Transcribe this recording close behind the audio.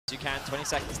You can, 20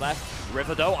 seconds left.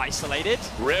 River though, isolated.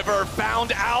 River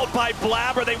found out by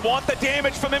Blabber. They want the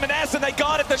damage from M&S and they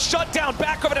got it. The shutdown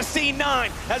back over to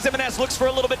C9 as M&S looks for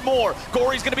a little bit more.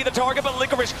 Gory's gonna be the target, but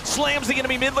Licorice slams the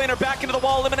enemy mid laner back into the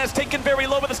wall. M&S taken very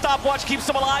low, but the stopwatch keeps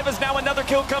them alive as now another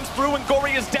kill comes through and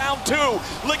Gory is down too.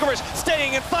 Licorice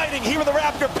staying and fighting here in the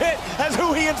Raptor pit as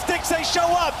Huhi and Stixay show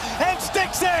up. And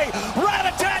Stixay,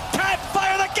 rat-a-tat-tat,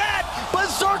 fire the gat!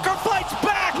 Berserker fights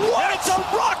back! And it's a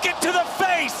rocket to the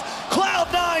face!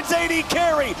 Cloud9's AD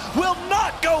carry will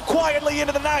not go quietly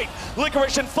into the night.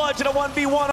 Licorice and Fudge in a 1v1.